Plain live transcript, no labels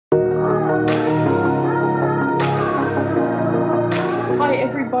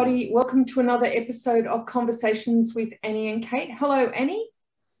everybody. Welcome to another episode of Conversations with Annie and Kate. Hello, Annie.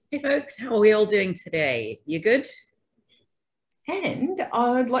 Hey folks, how are we all doing today? You good? And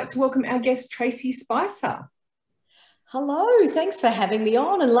I'd like to welcome our guest, Tracey Spicer. Hello, thanks for having me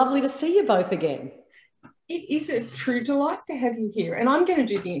on and lovely to see you both again. It is a true delight to have you here, and I'm going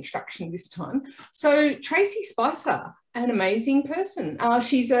to do the introduction this time. So Tracey Spicer, an amazing person.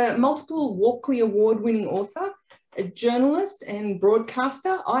 She's a multiple Walkley Award-winning author, a journalist and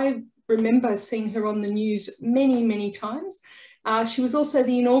broadcaster. I remember seeing her on the news many, many times. She was also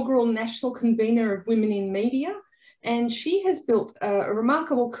the inaugural national convener of Women in Media, and she has built a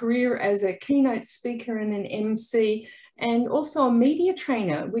remarkable career as a keynote speaker and an MC, and also a media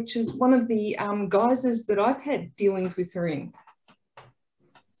trainer, which is one of the guises that I've had dealings with her in.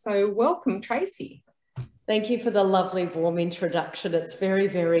 So welcome, Tracey. Thank you for the lovely, warm introduction. It's very,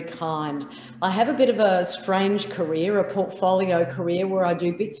 very kind. I have a bit of a strange career, a portfolio career, where I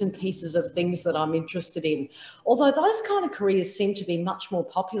do bits and pieces of things that I'm interested in. Although those kind of careers seem to be much more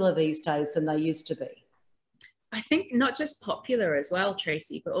popular these days than they used to be. I think not just popular as well,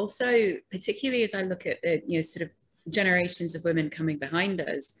 Tracey, but also particularly as I look at the, sort of generations of women coming behind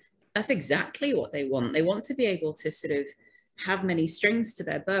us, that's exactly what they want. They want to be able to sort of have many strings to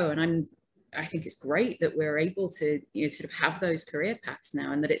their bow. And I think it's great that we're able to sort of have those career paths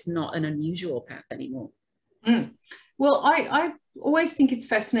now, and that it's not an unusual path anymore. Well, I always think it's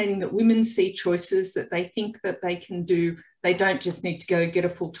fascinating that women see choices that they think that they can do. They don't just need to go get a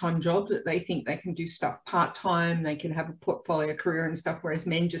full-time job, that they think they can do stuff part-time, they can have a portfolio career and stuff, whereas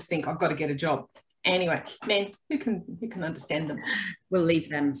men just think, I've got to get a job. Anyway, men, who can understand them? We'll leave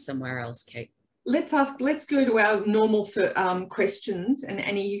them somewhere else, Kate. Let's go to our normal questions, and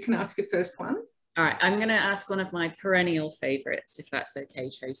Annie, you can ask your first one. All right, I'm going to ask one of my perennial favorites, if that's okay,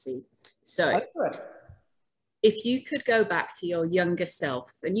 Tracey. So, if you could go back to your younger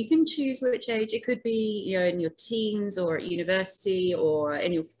self, and you can choose which age, it could be in your teens or at university or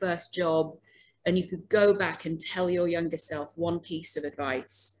in your first job, and you could go back and tell your younger self one piece of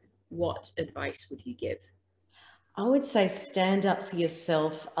advice, what advice would you give? I would say stand up for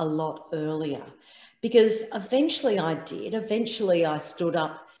yourself a lot earlier, because eventually I did. Eventually I stood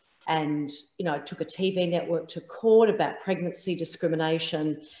up and, took a TV network to court about pregnancy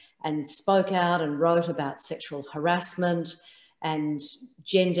discrimination and spoke out and wrote about sexual harassment and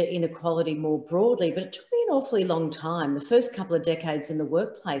gender inequality more broadly. But it took me an awfully long time. The first couple of decades in the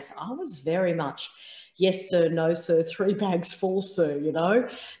workplace, I was very much yes, sir, no, sir, 3 bags full, sir,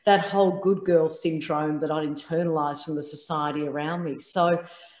 that whole good girl syndrome that I'd internalized from the society around me. So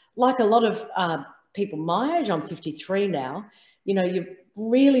like a lot of people my age, I'm 53 now, you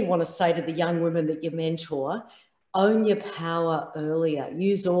really want to say to the young women that you mentor, own your power earlier,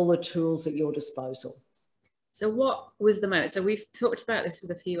 use all the tools at your disposal. So what was the moment? So we've talked about this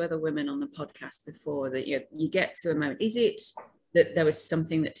with a few other women on the podcast before, that you get to a moment. Is it that there was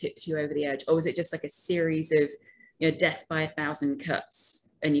something that tipped you over the edge, or was it just like a series of death by 1,000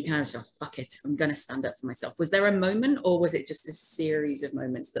 cuts and you kind of said, fuck it, I'm going to stand up for myself? Was there a moment, or was it just a series of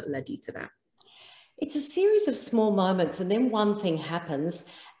moments that led you to that? It's a series of small moments, and then one thing happens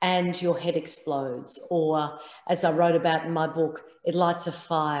and your head explodes, or as I wrote about in my book, it lights a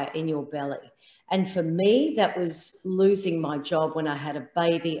fire in your belly. And for me, that was losing my job when I had a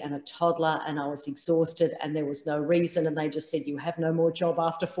baby and a toddler, and I was exhausted and there was no reason. And they just said, you have no more job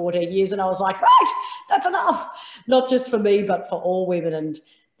after 14 years. And I was like, right, that's enough. Not just for me, but for all women. And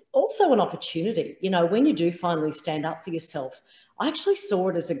also an opportunity, when you do finally stand up for yourself. I actually saw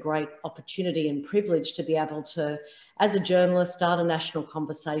it as a great opportunity and privilege to be able to, as a journalist, start a national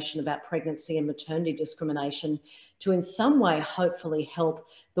conversation about pregnancy and maternity discrimination, to in some way hopefully help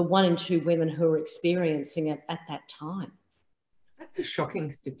the 1 in 2 women who are experiencing it at that time. That's a shocking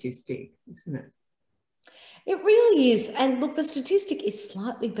statistic, isn't it? It really is. And look, the statistic is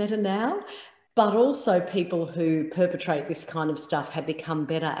slightly better now, but also people who perpetrate this kind of stuff have become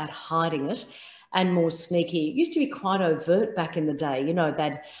better at hiding it and more sneaky. It used to be quite overt back in the day.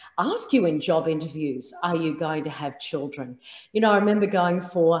 They'd ask you in job interviews, are you going to have children? I remember going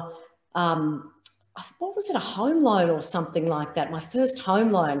for, what was it, a home loan or something like that, my first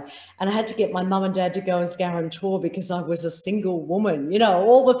home loan. And I had to get my mum and dad to go as guarantor because I was a single woman,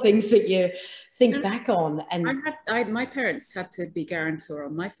 all the things that you think back on. And my parents had to be guarantor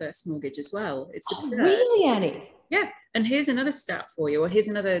on my first mortgage as well. It's absurd. Really, Annie? Yeah. And here's another stat for you, or here's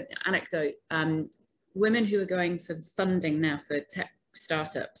another anecdote. Women who are going for funding now for tech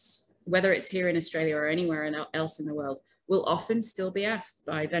startups, whether it's here in Australia or anywhere else in the world, will often still be asked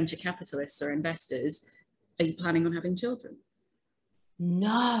by venture capitalists or investors, are you planning on having children?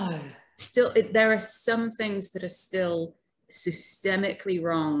 No. Still, there are some things that are still systemically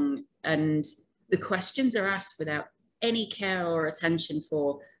wrong, and the questions are asked without any care or attention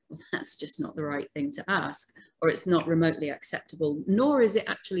for, well, that's just not the right thing to ask, or it's not remotely acceptable, nor is it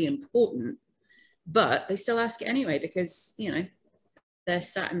actually important, but they still ask it anyway because, you know, they're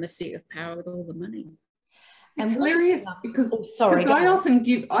sat in the seat of power with all the money. It's hilarious because I often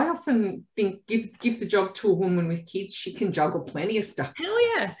think give the job to a woman with kids. She can juggle plenty of stuff. Hell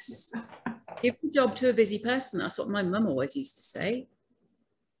yes. Give the job to a busy person. That's what my mum always used to say.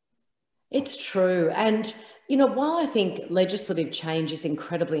 It's true. And, you know, while I think legislative change is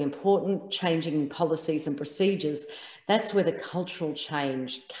incredibly important, changing policies and procedures, that's where the cultural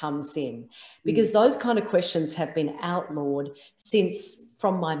change comes in. Because those kind of questions have been outlawed since,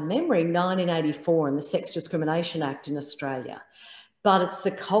 from my memory, 1984 and the Sex Discrimination Act in Australia. But it's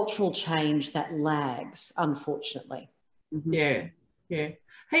the cultural change that lags, unfortunately. Mm-hmm. Yeah, yeah.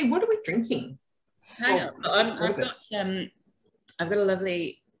 Hey, what are we drinking? Hang on. I've got a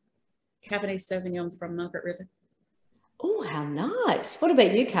lovely Cabernet Sauvignon from Margaret River. Oh, how nice. What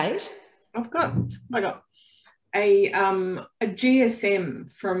about you, Kate? I got a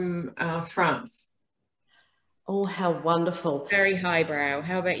GSM from France. Oh, how wonderful. Very highbrow.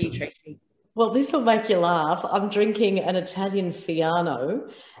 How about you, Tracey? Well, this will make you laugh. I'm drinking an Italian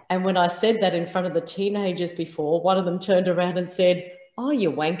Fiano. And when I said that in front of the teenagers before, one of them turned around and said, "Oh,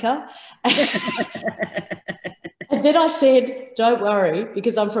 you wanker." And then I said, "Don't worry,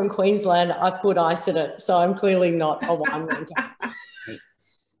 because I'm from Queensland, I've put ice in it, so I'm clearly not a wine wanker."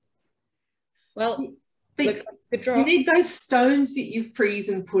 Well, looks like a drop. You need those stones that you freeze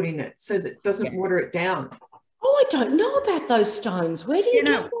and put in it so that it doesn't water it down. Oh, I don't know about those stones. Where do you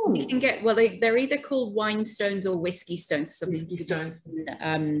get them? You can get, well, they're either called wine stones or whiskey stones. Whiskey stones.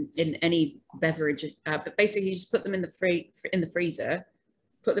 In any beverage, but basically you just put them in the freezer,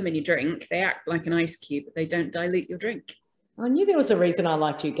 put them in your drink. They act like an ice cube, but they don't dilute your drink. I knew there was a reason I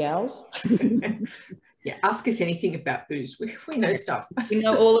liked you gals. Yeah, ask us anything about booze. We know stuff. We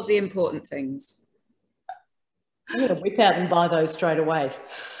know all of the important things. I'm going to whip out and buy those straight away.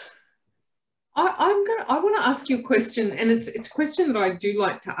 I want to ask you a question, and it's a question that I do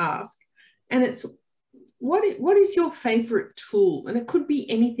like to ask, and it's what is your favorite tool? And it could be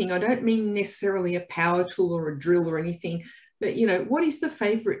anything. I don't mean necessarily a power tool or a drill or anything, but you know, what is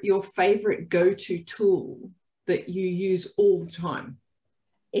your favorite go-to tool that you use all the time?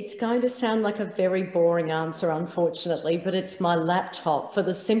 It's going to sound like a very boring answer, unfortunately, but it's my laptop, for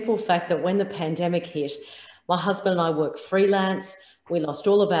the simple fact that when the pandemic hit, my husband and I work freelance. We lost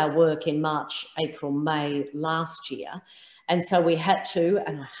all of our work in March, April, May last year. And so we had to,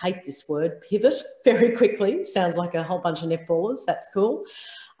 and I hate this word, pivot very quickly. Sounds like a whole bunch of netballers. That's cool.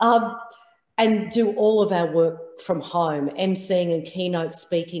 And do all of our work from home, emceeing and keynote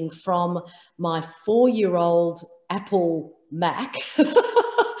speaking from my 4-year-old Apple Mac,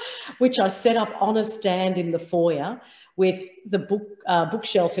 which I set up on a stand in the foyer with the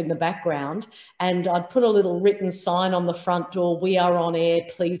bookshelf in the background, and I'd put a little written sign on the front door, "We are on air,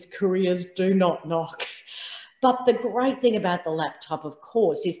 please couriers do not knock." But the great thing about the laptop, of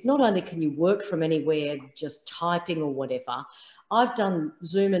course, is not only can you work from anywhere, just typing or whatever. I've done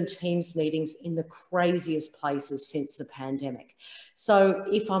Zoom and Teams meetings in the craziest places since the pandemic. So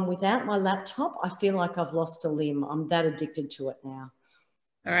if I'm without my laptop, I feel like I've lost a limb. I'm that addicted to it now.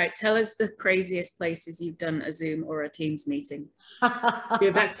 All right, tell us the craziest places you've done a Zoom or a Teams meeting. Yeah,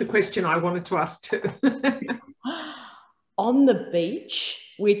 that's the question I wanted to ask too. On the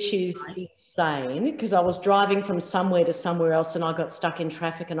beach, which is insane, because I was driving from somewhere to somewhere else and I got stuck in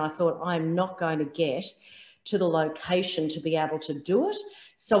traffic, and I thought, I'm not going to get to the location to be able to do it.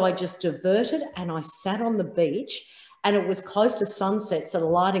 So I just diverted and I sat on the beach, and it was close to sunset, so the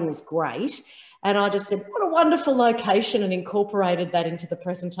lighting was great. And I just said, what a wonderful location, and incorporated that into the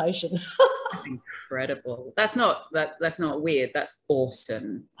presentation. That's incredible. That's not weird. That's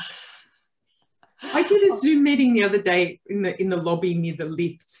awesome. I did a Zoom meeting the other day in the lobby near the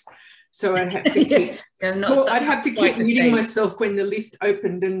lifts. So I'd have to keep, I'd have to keep muting myself when the lift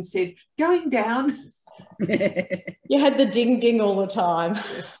opened and said, "Going down." You had the ding ding all the time.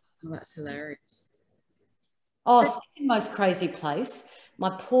 Oh, that's hilarious. Oh, second most crazy place. My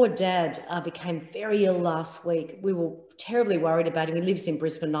poor dad became very ill last week. We were terribly worried about him. He lives in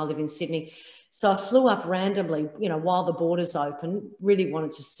Brisbane and I live in Sydney. So I flew up randomly, you know, while the borders open, really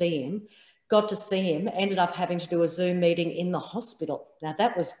wanted to see him, got to see him, ended up having to do a Zoom meeting in the hospital. Now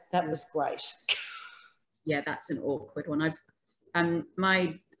that was great. Yeah, that's an awkward one. And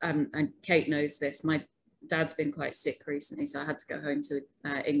Kate knows this, my dad's been quite sick recently, so I had to go home to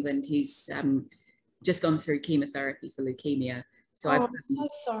England. He's just gone through chemotherapy for leukemia. So I'm so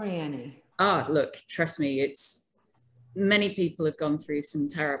sorry, Annie. Look, trust me, it's many people have gone through some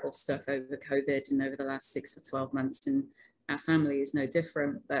terrible stuff over COVID and over the last 6 or 12 months, and our family is no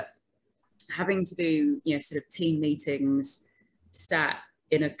different. But having to do, you know, sort of team meetings sat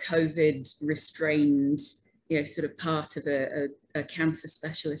in a COVID restrained, you know, sort of part of a cancer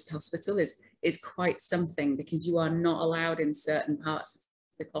specialist hospital is quite something, because you are not allowed in certain parts of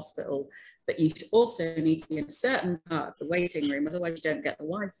the hospital, but you also need to be in a certain part of the waiting room, otherwise you don't get the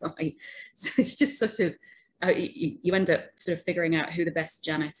Wi-Fi. So it's just sort of, you end up sort of figuring out who the best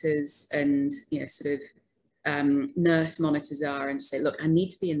janitors and, you know, sort of nurse monitors are, and just say, look, I need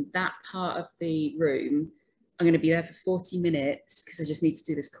to be in that part of the room. I'm going to be there for 40 minutes because I just need to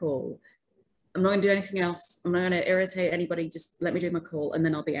do this call. I'm not going to do anything else. I'm not going to irritate anybody. Just let me do my call and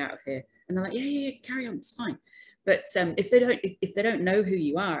then I'll be out of here. And they're like, yeah, carry on, it's fine. But if they don't know who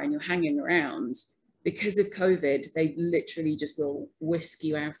you are and you're hanging around, because of COVID, they literally just will whisk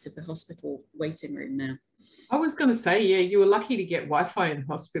you out of the hospital waiting room now. I was going to say, yeah, you were lucky to get Wi-Fi in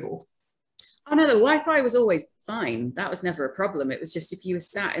hospital. Oh no, the Wi-Fi was always fine. That was never a problem. It was just if you were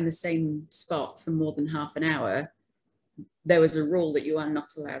sat in the same spot for more than half an hour, there was a rule that you are not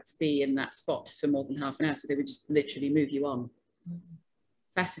allowed to be in that spot for more than half an hour. So they would just literally move you on.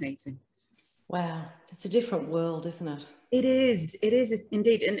 Fascinating. Wow, it's a different world, isn't it? It is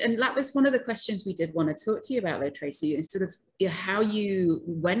indeed. And that was one of the questions we did want to talk to you about, though, Tracey, is sort of, you know, how you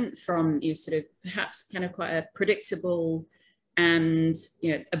went from, you know, sort of perhaps kind of quite a predictable and,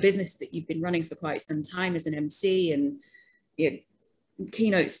 you know, a business that you've been running for quite some time as an MC and, you know,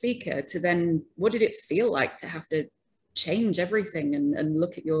 keynote speaker, to then what did it feel like to have to change everything and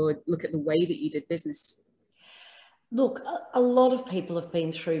look at the way that you did business? Look, a lot of people have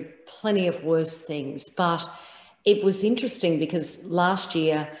been through plenty of worse things, but it was interesting because last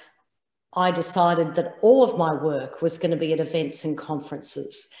year I decided that all of my work was going to be at events and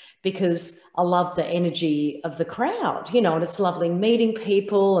conferences, because I love the energy of the crowd, you know, and it's lovely meeting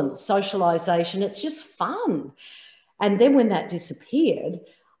people and socialization. It's just fun. And then when that disappeared,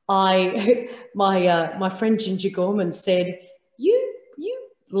 my friend Ginger Gorman said, you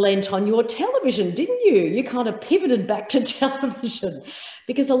lent on your television, didn't you? You kind of pivoted back to television,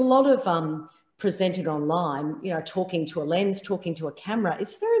 because a lot of presenting online, you know, talking to a lens, talking to a camera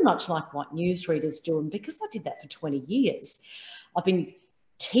is very much like what newsreaders do. And because I did that for 20 years, I've been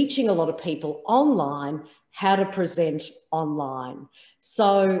teaching a lot of people online how to present online.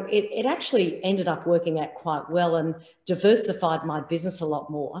 So it actually ended up working out quite well and diversified my business a lot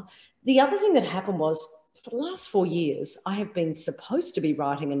more. The other thing that happened was, for the last 4 years, I have been supposed to be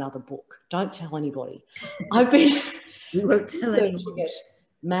writing another book. Don't tell anybody. I've been researching it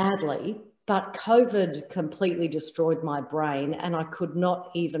madly, but COVID completely destroyed my brain and I could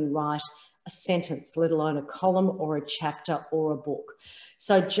not even write a sentence, let alone a column or a chapter or a book.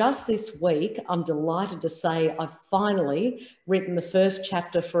 So just this week, I'm delighted to say I've finally written the first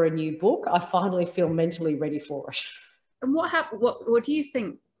chapter for a new book. I finally feel mentally ready for it. And what happened? What do you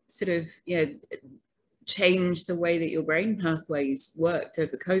think sort of, you know, changed the way that your brain pathways worked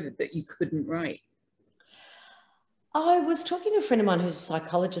over COVID that you couldn't write? I was talking to a friend of mine who's a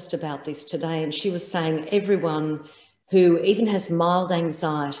psychologist about this today, and she was saying everyone who even has mild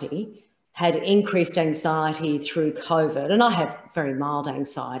anxiety had increased anxiety through COVID. And I have very mild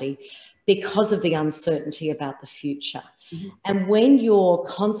anxiety because of the uncertainty about the future. Mm-hmm. And when you're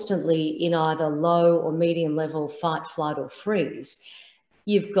constantly in either low or medium level fight, flight, or freeze,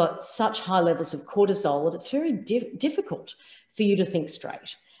 you've got such high levels of cortisol that it's very difficult for you to think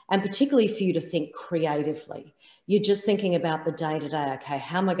straight, and particularly for you to think creatively. You're just thinking about the day-to-day. Okay,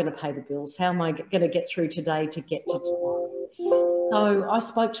 how am I going to pay the bills? How am I going to get through today to get to tomorrow? So I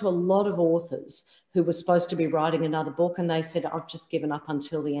spoke to a lot of authors who were supposed to be writing another book, and they said, I've just given up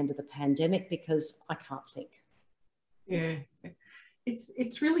until the end of the pandemic because I can't think. Yeah,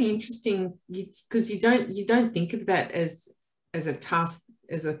 it's really interesting because you don't think of that as a task,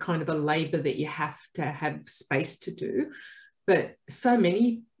 as a kind of a labor that you have to have space to do. But so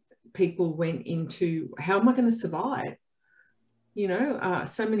many people went into, how am I going to survive? You know,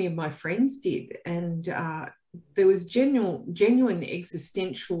 so many of my friends did. And there was genuine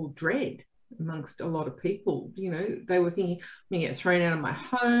existential dread amongst a lot of people. You know, they were thinking, I'm going to get thrown out of my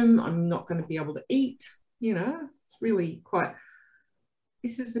home. I'm not going to be able to eat. You know, it's really quite,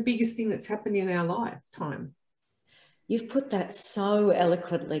 this is the biggest thing that's happened in our lifetime. You've put that so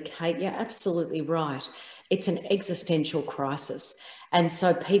eloquently, Kate. You're absolutely right. It's an existential crisis. And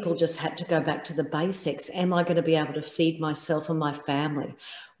so people just had to go back to the basics. Am I going to be able to feed myself and my family?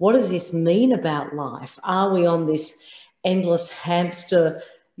 What does this mean about life? Are we on this endless hamster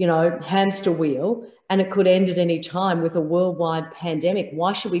wheel? and it could end at any time with a worldwide pandemic.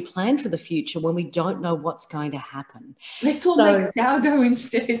 Why should we plan for the future when we don't know what's going to happen? Let's all make sourdough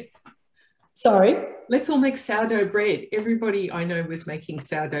instead. Sorry? Let's all make sourdough bread. Everybody I know was making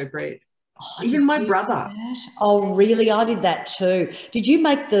sourdough bread. Oh, even my brother. Oh, really? I did that too. Did you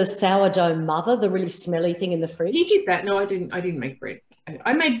make the sourdough mother, the really smelly thing in the fridge? He did that. No, I didn't make bread.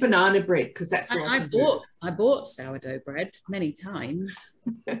 I made banana bread because that's what I bought sourdough bread many times.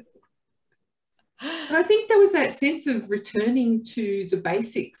 But I think there was that sense of returning to the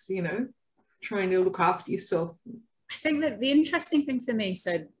basics, you know, trying to look after yourself. I think that the interesting thing for me,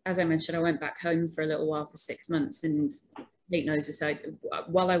 so as I mentioned, I went back home for a little while for 6 months, and Kate knows this,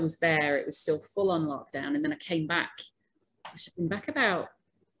 while I was there, it was still full on lockdown. And then I came back. I've been back about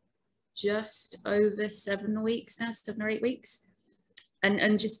just over 7 weeks now, 7 or 8 weeks.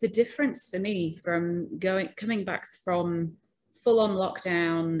 And just the difference for me from coming back from full on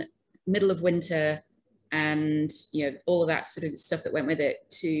lockdown, middle of winter, and you know, all of that sort of stuff that went with it,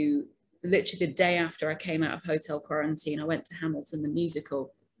 to literally the day after I came out of hotel quarantine, I went to Hamilton the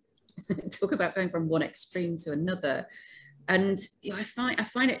musical. So talk about going from one extreme to another. And you know, I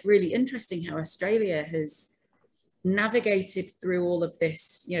find it really interesting how Australia has navigated through all of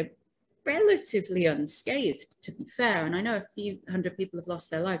this, you know, relatively unscathed, to be fair. And I know a few hundred people have lost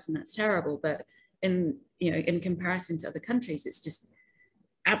their lives, and that's terrible. But in comparison to other countries, it's just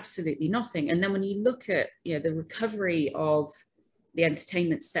absolutely nothing. And then when you look at, you know, the recovery of the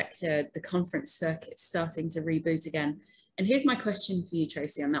entertainment sector, the conference circuit starting to reboot again. And here's my question for you,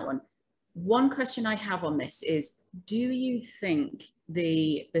 Tracey, on that one. One question I have on this is, do you think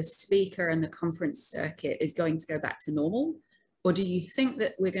the speaker and the conference circuit is going to go back to normal? Or do you think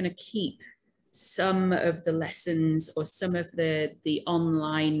that we're going to keep some of the lessons or some of the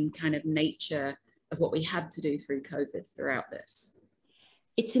online kind of nature of what we had to do through COVID throughout this?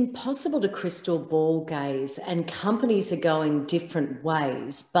 It's impossible to crystal ball gaze, and companies are going different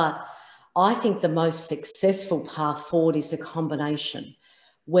ways. But I think the most successful path forward is a combination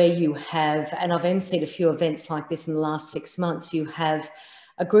where you have, and I've emceed a few events like this in the last 6 months, you have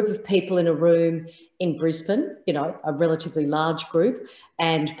a group of people in a room in Brisbane, you know, a relatively large group,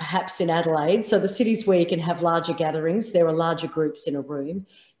 and perhaps in Adelaide. So the cities where you can have larger gatherings, there are larger groups in a room.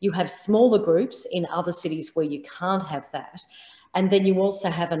 You have smaller groups in other cities where you can't have that. And then you also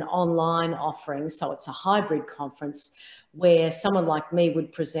have an online offering. So it's a hybrid conference where someone like me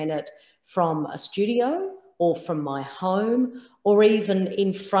would present it from a studio or from my home, or even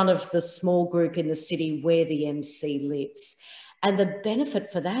in front of the small group in the city where the MC lives. And the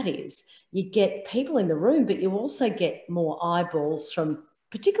benefit for that is you get people in the room, but you also get more eyeballs from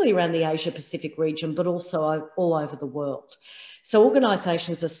particularly around the Asia Pacific region, but also all over the world. So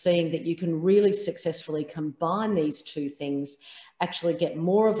organisations are seeing that you can really successfully combine these two things, actually get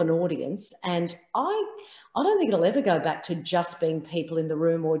more of an audience. And I don't think it'll ever go back to just being people in the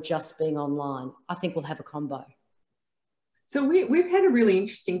room or just being online. I think we'll have a combo. So we've had a really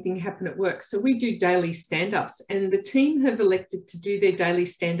interesting thing happen at work. So we do daily stand-ups, and the team have elected to do their daily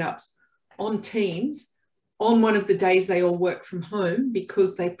stand-ups on Teams on one of the days they all work from home,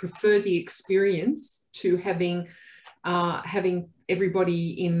 because they prefer the experience to having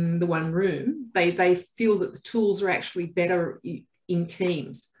everybody in the one room. They feel that the tools are actually better in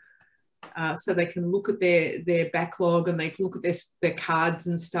Teams. So they can look at their backlog, and they can look at their cards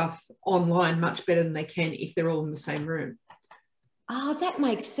and stuff online much better than they can if they're all in the same room. Oh, that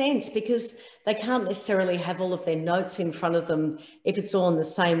makes sense, because they can't necessarily have all of their notes in front of them if it's all in the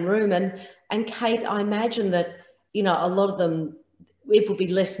same room. And Kate, I imagine that, you know, a lot of them, it will be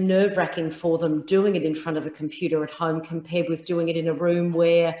less nerve-wracking for them doing it in front of a computer at home compared with doing it in a room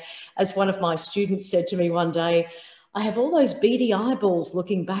where, as one of my students said to me one day, I have all those beady eyeballs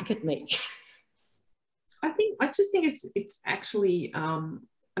looking back at me. I just think it's actually,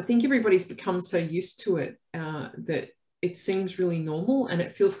 I think everybody's become so used to it that it seems really normal, and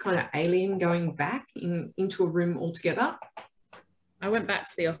it feels kind of alien going back into a room altogether. I went back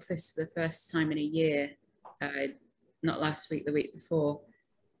to the office for the first time in a year, not last week, the week before.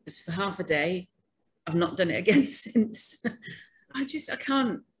 It was for half a day. I've not done it again since. I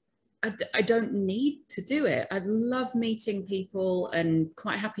don't need to do it. I love meeting people, and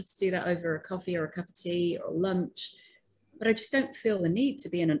quite happy to do that over a coffee or a cup of tea or lunch. But I just don't feel the need to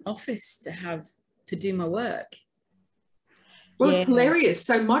be in an office to do my work. Well, yeah. It's hilarious.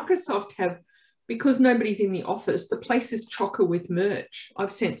 So Microsoft have, because nobody's in the office, the place is chocker with merch.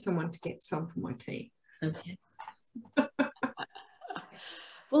 I've sent someone to get some for my team. Okay.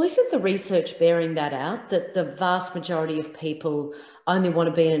 Well, isn't the research bearing that out, that the vast majority of people only want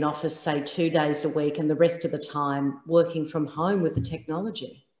to be in an office, say, 2 days a week, and the rest of the time working from home with the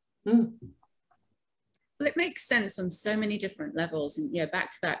technology? Mm. Well, it makes sense on so many different levels. And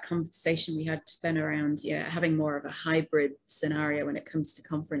back to that conversation we had just then around having more of a hybrid scenario when it comes to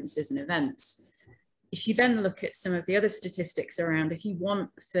conferences and events. If you then look at some of the other statistics around, if you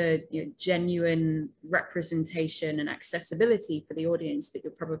want for genuine representation and accessibility for the audience that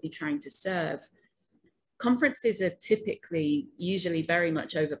you're probably trying to serve, conferences are typically usually very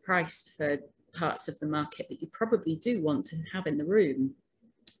much overpriced for parts of the market that you probably do want to have in the room,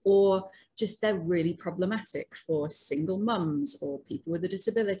 or just they're really problematic for single mums or people with a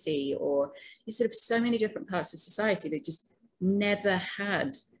disability, or sort of so many different parts of society that just never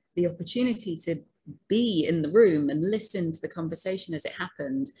had the opportunity to be in the room and listen to the conversation as it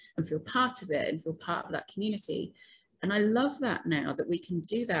happened and feel part of it and feel part of that community. And I love that now that we can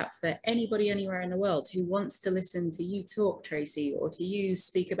do that for anybody anywhere in the world who wants to listen to you talk, Tracey, or to you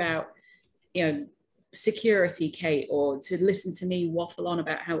speak about, security, Kate, or to listen to me waffle on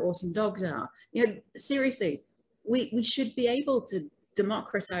about how awesome dogs are. Seriously, we should be able to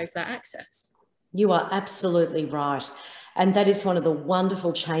democratize that access. You are absolutely right. And that is one of the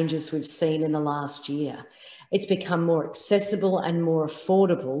wonderful changes we've seen in the last year. It's become more accessible and more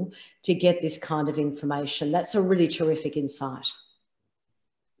affordable to get this kind of information. That's a really terrific insight.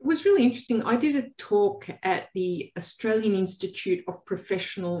 It was really interesting. I did a talk at the Australian Institute of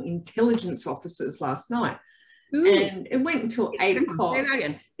Professional Intelligence Officers last night. Ooh. And it went until 8 o'clock. Say that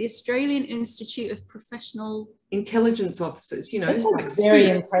again. The Australian Institute of Professional Intelligence Officers, That's like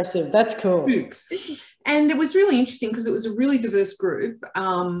very impressive. That's cool. And it was really interesting because it was a really diverse group.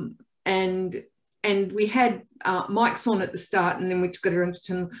 And we had mics on at the start, and then we took it around to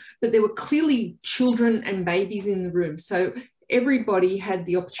turn, but there were clearly children and babies in the room. So everybody had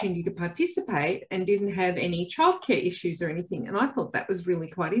the opportunity to participate and didn't have any childcare issues or anything. And I thought that was really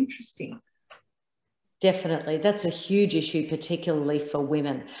quite interesting. Definitely. That's a huge issue, particularly for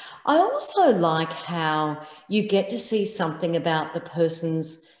women. I also like how you get to see something about the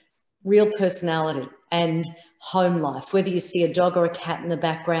person's real personality and home life, whether you see a dog or a cat in the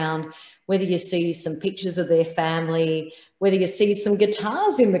background, whether you see some pictures of their family, whether you see some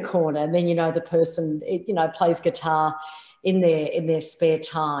guitars in the corner, and then the person plays guitar in their spare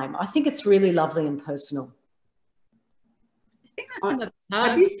time. I think it's really lovely and personal. I think that's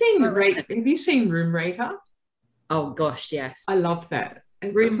have you seen Room Rater? Oh gosh, yes. I love that.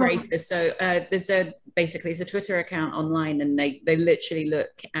 Room Rater. So there's a Twitter account online, and they literally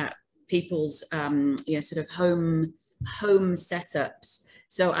look at people's sort of home setups.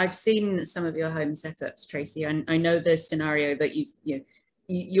 So I've seen some of your home setups, Tracey. I know the scenario that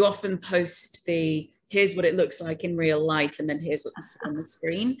you often post here's what it looks like in real life, and then here's what's on the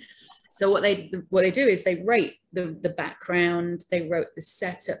screen. So what they do is they rate the background, they rate the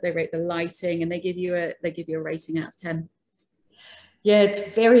setup, they rate the lighting, and they give you a rating out of 10. Yeah,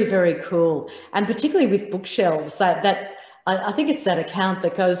 it's very, very cool. And particularly with bookshelves, that I think it's that account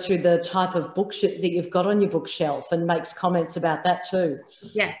that goes through the type of book that you've got on your bookshelf and makes comments about that too.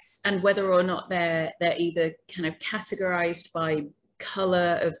 Yes, and whether or not they're either kind of categorized by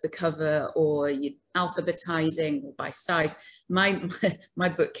color of the cover or you alphabetizing by size. My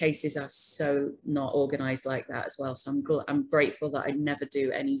bookcases are so not organized like that as well. So I'm grateful that I never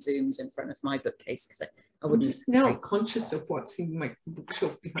do any zooms in front of my bookcase, because I wouldn't. I'm just now conscious of what's in my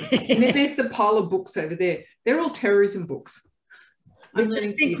bookshelf behind me. And then there's the pile of books over there. They're all terrorism books. I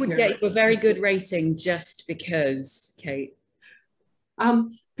think would get you a very good rating just because, Kate.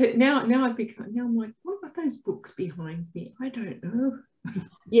 But now I'm like, what are those books behind me? I don't know.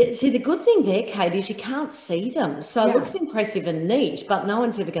 Yeah, see, the good thing there, Kate, is you can't see them. So it looks impressive and neat, but no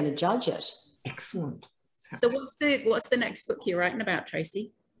one's ever going to judge it. Excellent. So what's the next book you're writing about,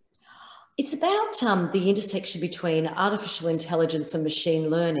 Tracey? It's about the intersection between artificial intelligence and machine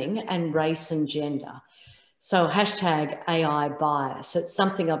learning and race and gender. So #AI bias. It's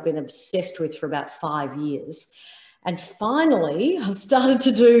something I've been obsessed with for about 5 years. And finally, I've started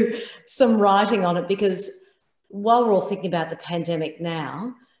to do some writing on it, because while we're all thinking about the pandemic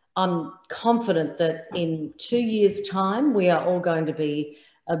now, I'm confident that in 2 years' time, we are all going to be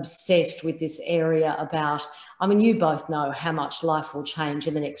obsessed with this area about, you both know how much life will change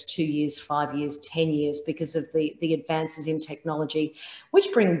in the next 2 years, 5 years, 10 years because of the advances in technology,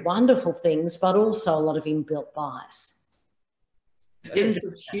 which bring wonderful things, but also a lot of inbuilt bias. It's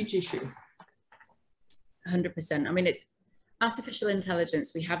a huge issue. 100%. Artificial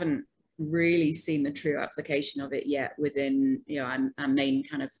intelligence, we haven't really seen the true application of it yet within our main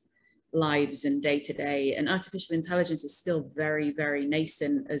kind of lives and day to day. And artificial intelligence is still very, very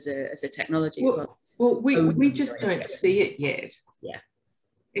nascent as a technology as well. Well, we just don't see it yet. Yeah,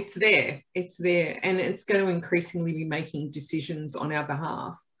 it's there, and it's going to increasingly be making decisions on our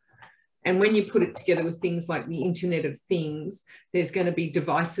behalf. And when you put it together with things like the Internet of Things, there's going to be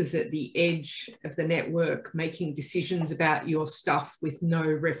devices at the edge of the network making decisions about your stuff with no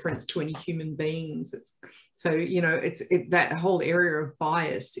reference to any human beings. So, you know, that whole area of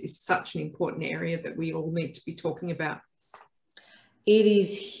bias is such an important area that we all need to be talking about. It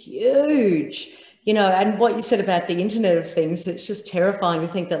is huge. You know, and what you said about the Internet of Things, it's just terrifying to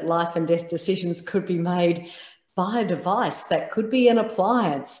think that life and death decisions could be made by a device that could be an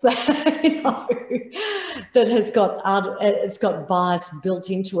appliance that, you know, that it's got bias built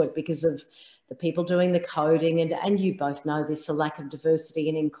into it because of the people doing the coding. And you both know this, a lack of diversity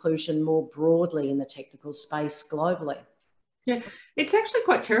and inclusion more broadly in the technical space globally. Yeah, it's actually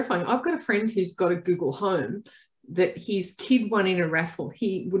quite terrifying. I've got a friend who's got a Google Home that his kid won in a raffle.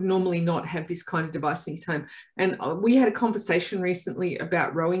 He would normally not have this kind of device in his home. And we had a conversation recently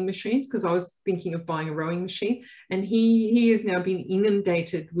about rowing machines because I was thinking of buying a rowing machine. And he has now been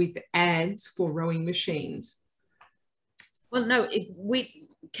inundated with ads for rowing machines. Well, no,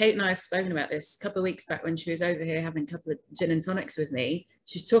 Kate and I have spoken about this a couple of weeks back when she was over here having a couple of gin and tonics with me.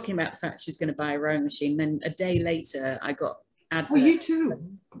 She was talking about the fact she was going to buy a rowing machine. Then a day later, I got adverts you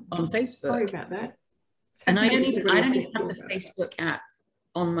too on Facebook. Sorry about that. And I don't even have the Facebook app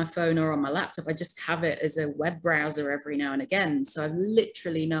on my phone or on my laptop. I just have it as a web browser every now and again. So I've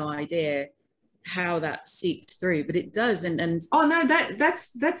literally no idea how that seeped through, but it does. And oh no,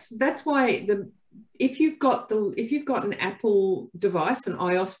 that's why if you've got an Apple device, an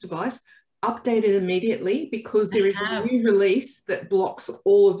iOS device, update it immediately, because there is a new release that blocks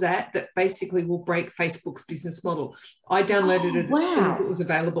all of that basically will break Facebook's business model. I downloaded it as soon as it was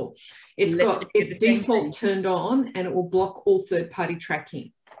available. It's got it default turned on, and it will block all third-party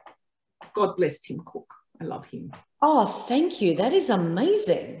tracking. God bless Tim Cook. I love him. Oh, thank you. That is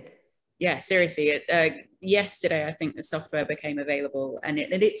amazing. Yeah, seriously. Yesterday, I think the software became available, and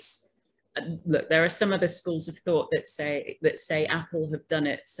it's look, there are some other schools of thought that say Apple have done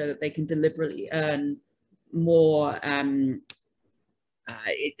it so that they can deliberately earn more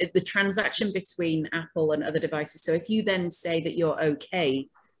the transaction between Apple and other devices. So if you then say that you're okay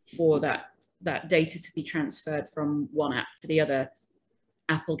for that data to be transferred from one app to the other,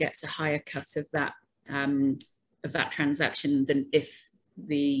 Apple gets a higher cut of that transaction than if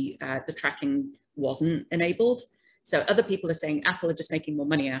the tracking wasn't enabled. So other people are saying Apple are just making more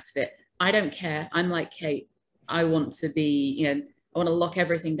money out of it. I don't care. I'm like Kate. I want to be, you know, I want to lock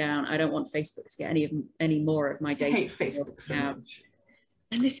everything down. I don't want Facebook to get any more of my data. I hate Facebook so much.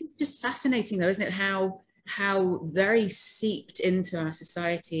 And this is just fascinating, though, isn't it? How very seeped into our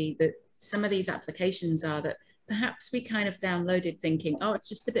society that some of these applications are, that perhaps we kind of downloaded thinking, oh, it's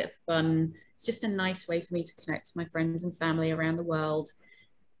just a bit of fun. It's just a nice way for me to connect to my friends and family around the world.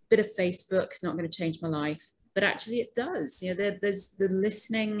 Bit of Facebook's not going to change my life. But actually it does. You know, there's the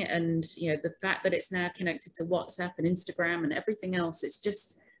listening, and, you know, the fact that it's now connected to WhatsApp and Instagram and everything else.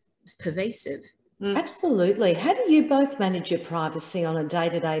 It's pervasive. Absolutely. How do you both manage your privacy on a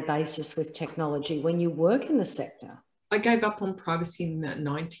day-to-day basis with technology when you work in the sector? I gave up on privacy in the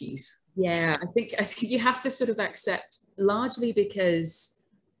 90s. Yeah, I think you have to sort of accept, largely because,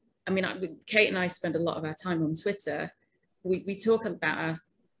 I mean, Kate and I spend a lot of our time on Twitter. We talk about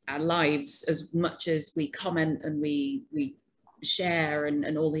our lives as much as we comment and we share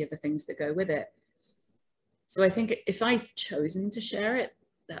and all the other things that go with it. So I think if I've chosen to share it,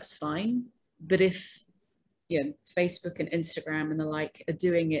 that's fine. But if, you know, Facebook and Instagram and the like are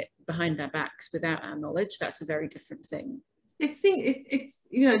doing it behind our backs without our knowledge, that's a very different thing. It's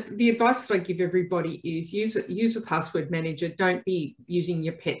you know, the advice that I give everybody is use a password manager. Don't be using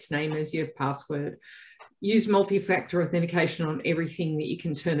your pet's name as your password. Use multi-factor authentication on everything that you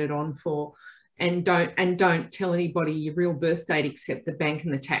can turn it on for, and don't tell anybody your real birth date except the bank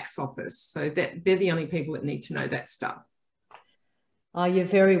and the tax office. So that they're the only people that need to know that stuff. Oh, you're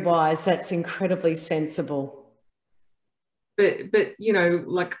very wise. That's incredibly sensible. But you know,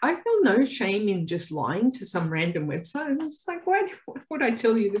 like, I feel no shame in just lying to some random website. It's like, why would I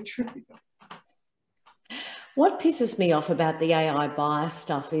tell you the truth? What pisses me off about the AI bias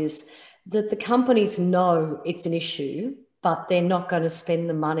stuff is that the companies know it's an issue, but they're not going to spend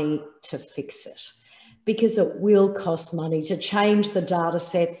the money to fix it, because it will cost money to change the data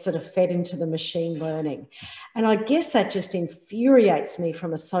sets that are fed into the machine learning. And I guess that just infuriates me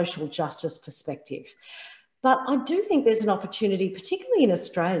from a social justice perspective. But I do think there's an opportunity, particularly in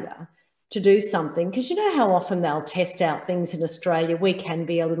Australia, to do something, because you know how often they'll test out things in Australia. We can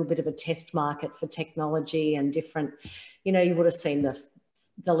be a little bit of a test market for technology and different, you know, you would have seen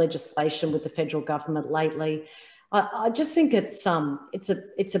the legislation with the federal government lately. I just think it's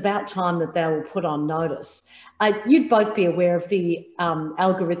about time that they will put on notice. You'd both be aware of the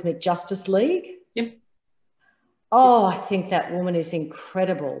Algorithmic Justice League. Yep. Oh, I think that woman is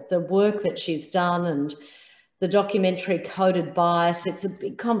incredible. The work that she's done and the documentary Coded Bias, it's a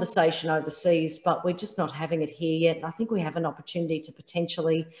big conversation overseas, but we're just not having it here yet. And I think we have an opportunity to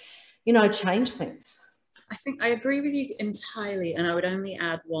potentially, you know, change things. I think I agree with you entirely. And I would only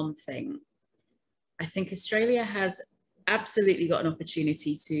add one thing. I think Australia has absolutely got an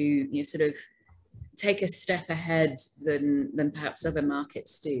opportunity to, you know, sort of take a step ahead than perhaps other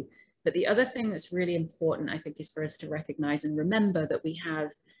markets do. But the other thing that's really important, I think, is for us to recognize and remember that we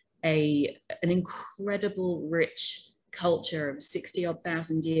have an incredible rich culture of 60-odd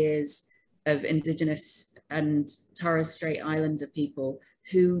thousand years of Indigenous and Torres Strait Islander people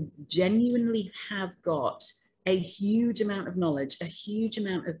who genuinely have got a huge amount of knowledge, a huge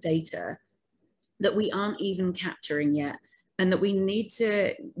amount of data that we aren't even capturing yet, and that we need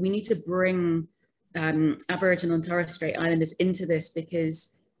to bring Aboriginal and Torres Strait Islanders into this,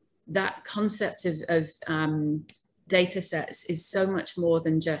 because that concept of data sets is so much more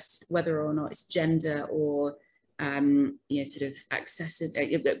than just whether or not it's gender or you know, sort of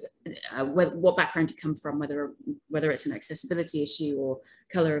what background you come from, whether it's an accessibility issue or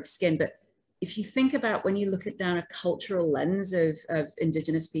color of skin. But if you think about when you look at down a cultural lens of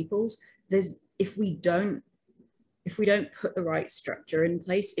Indigenous peoples, if we don't put the right structure in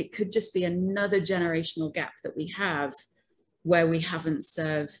place, it could just be another generational gap that we have where we haven't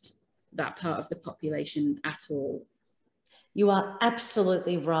served that part of the population at all. You are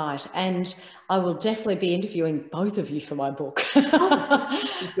absolutely right. And I will definitely be interviewing both of you for my book.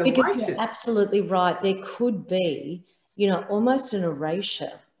 Because you're absolutely right. There could be, you know, almost an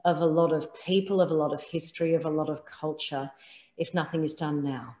erasure of a lot of people, of a lot of history, of a lot of culture, if nothing is done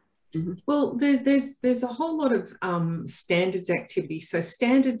now. Mm-hmm. Well, there's a whole lot of standards activity. So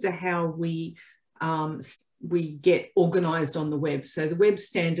standards are how we get organised on the web. So the web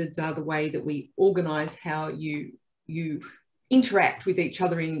standards are the way that we organise how you interact with each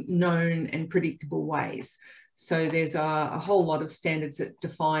other in known and predictable ways. So there's a whole lot of standards that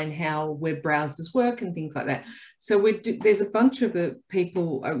define how web browsers work and things like that. So there's a bunch of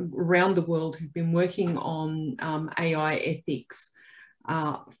people around the world who've been working on AI ethics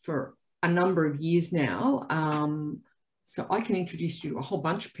for a number of years now. So I can introduce you to a whole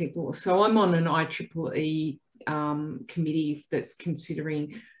bunch of people. So I'm on an IEEE committee that's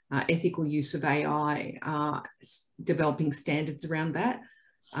considering ethical use of AI, developing standards around that.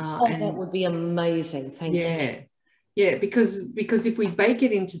 That would be amazing. Thank you. Yeah, because if we bake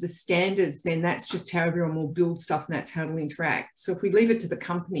it into the standards, then that's just how everyone will build stuff and that's how it'll interact. So if we leave it to the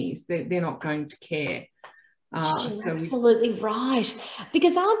companies, they're not going to care. You're absolutely right.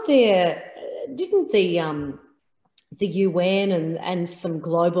 Because didn't the UN and some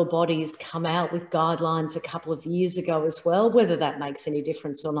global bodies come out with guidelines a couple of years ago as well? Whether that makes any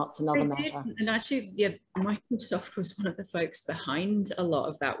difference or not is another matter. And actually, yeah, Microsoft was one of the folks behind a lot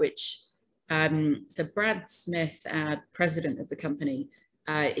of that, which, so Brad Smith, president of the company,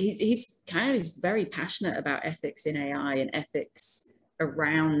 he's very passionate about ethics in AI and ethics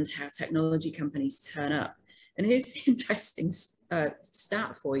around how technology companies turn up. And here's the interesting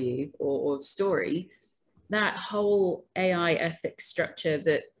stat for you, or story. That whole AI ethics structure,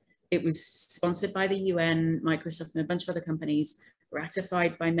 that it was sponsored by the UN, Microsoft, and a bunch of other companies,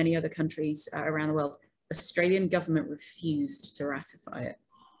 ratified by many other countries around the world. Australian government refused to ratify it.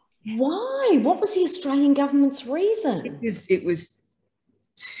 Why? What was the Australian government's reason? It was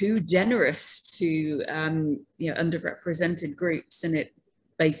too generous to you know, underrepresented groups, and it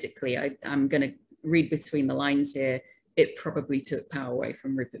basically, I'm going to read between the lines here, it probably took power away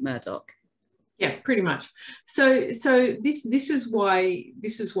from Rupert Murdoch. Yeah, pretty much. So this is why,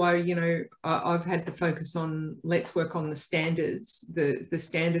 you know, I've had to focus on, let's work on the standards, the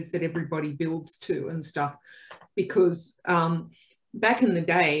standards that everybody builds to and stuff, because back in the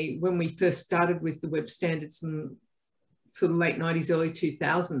day when we first started with the web standards in sort of late 90s, early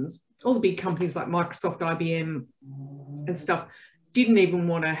 2000s, all the big companies like Microsoft, IBM and stuff didn't even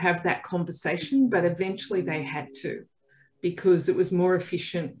want to have that conversation, but eventually they had to, because it was more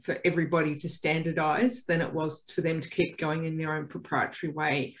efficient for everybody to standardize than it was for them to keep going in their own proprietary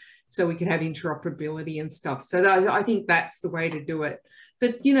way, so we could have interoperability and stuff. So I think that's the way to do it.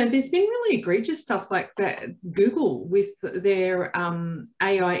 But, you know, there's been really egregious stuff like that. Google with their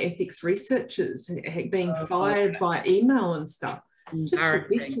AI ethics researchers being fired by email and stuff. Just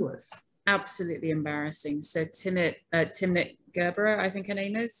ridiculous. Absolutely embarrassing. So Timnit Gerber, I think her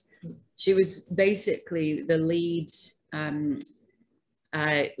name is, she was basically the lead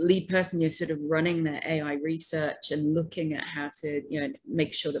person, you're sort of running their AI research and looking at how to, you know,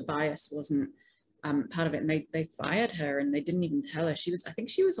 make sure that bias wasn't part of it, and they fired her, and they didn't even tell her. I think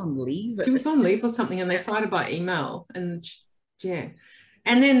she was on leave. She was on leave or something, and they fired her by email. And yeah,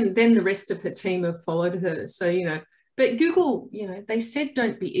 and then the rest of her team have followed her. So, you know, but Google, you know, they said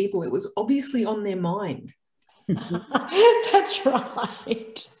don't be evil. It was obviously on their mind. That's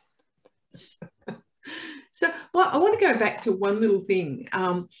right. So, well, I want to go back to one little thing.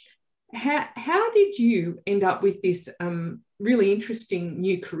 How did you end up with this really interesting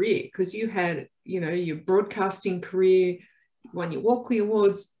new career? Because you had, you know, your broadcasting career, won your Walkley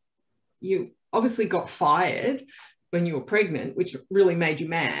Awards. You obviously got fired when you were pregnant, which really made you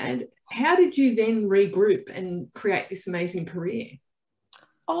mad. How did you then regroup and create this amazing career?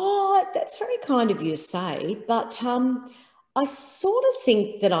 Oh, that's very kind of you to say, but I sort of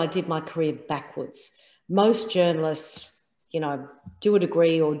think that I did my career backwards. Most journalists, you know, do a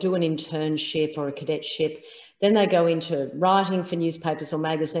degree or do an internship or a cadetship, then they go into writing for newspapers or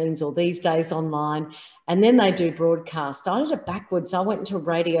magazines, or these days online, and then they do broadcast. I did it backwards. I went into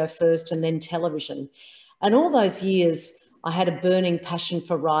radio first and then television. And all those years, I had a burning passion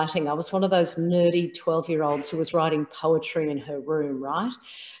for writing. I was one of those nerdy 12-year-olds who was writing poetry in her room, right?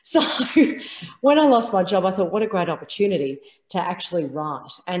 So when I lost my job, I thought, what a great opportunity to actually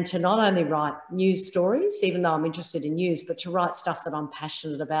write, and to not only write news stories, even though I'm interested in news, but to write stuff that I'm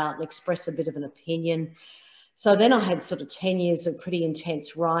passionate about and express a bit of an opinion. So then I had sort of 10 years of pretty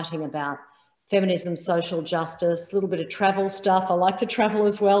intense writing about feminism, social justice, a little bit of travel stuff. I like to travel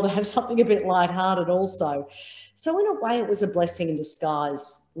as well, to have something a bit lighthearted also. So in a way, it was a blessing in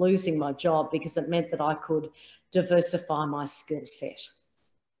disguise, losing my job, because it meant that I could diversify my skill set.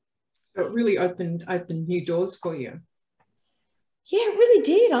 So it really opened new doors for you. Yeah, it really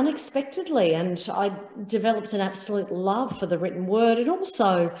did, unexpectedly. And I developed an absolute love for the written word. And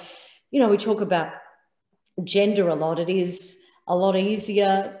also, you know, we talk about gender a lot. It is a lot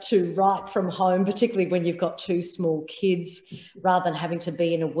easier to write from home, particularly when you've got two small kids, rather than having to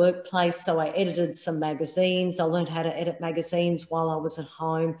be in a workplace. So I edited some magazines. I learned how to edit magazines while I was at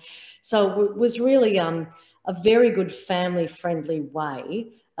home. So it was really a very good family-friendly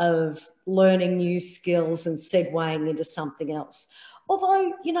way of learning new skills and segueing into something else.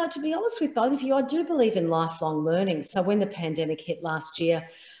 Although, you know, to be honest with both of you, I do believe in lifelong learning. So when the pandemic hit last year,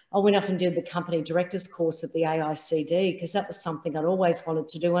 I went off and did the company director's course at the AICD, because that was something I'd always wanted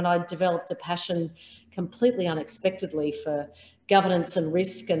to do. And I developed a passion completely unexpectedly for governance and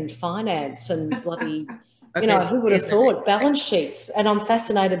risk and finance and bloody, you know, who would have thought, balance sheets. And I'm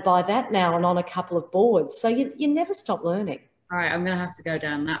fascinated by that now, and on a couple of boards. So you never stop learning. All right, I'm going to have to go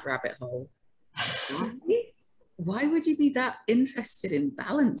down that rabbit hole. Why would you be that interested in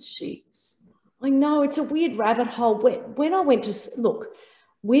balance sheets? I know, it's a weird rabbit hole. When I went to, look,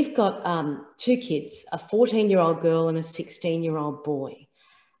 we've got two kids, a 14-year-old girl and a 16-year-old boy.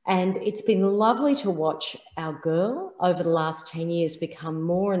 And it's been lovely to watch our girl over the last 10 years become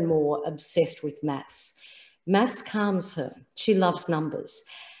more and more obsessed with maths. Maths calms her. She loves numbers.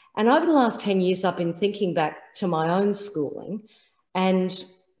 And over the last 10 years, I've been thinking back to my own schooling, and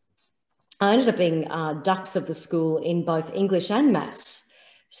I ended up being dux of the school in both English and maths.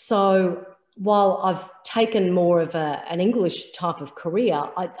 So while I've taken more of an English type of career,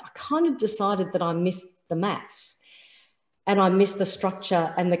 I kind of decided that I missed the maths, and I missed the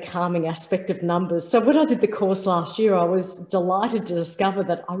structure and the calming aspect of numbers. So when I did the course last year, I was delighted to discover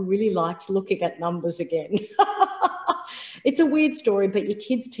that I really liked looking at numbers again. It's a weird story, but your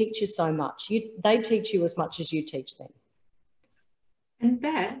kids teach you so much. They teach you as much as you teach them. And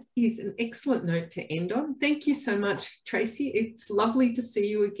that is an excellent note to end on. Thank you so much, Tracey. It's lovely to see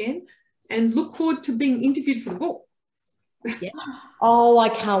you again, and look forward to being interviewed for the book. Yeah. Oh, I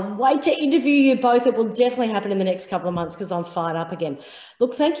can't wait to interview you both. It will definitely happen in the next couple of months, because I'm fired up again.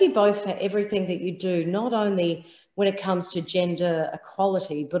 Look, thank you both for everything that you do, not only when it comes to gender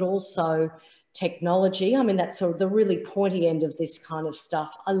equality, but also technology. I mean, that's the really pointy end of this kind of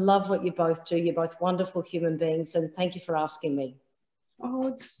stuff. I love what you both do. You're both wonderful human beings, and thank you for asking me. Oh,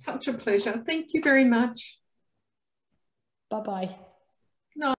 it's such a pleasure. Thank you very much. Bye-bye.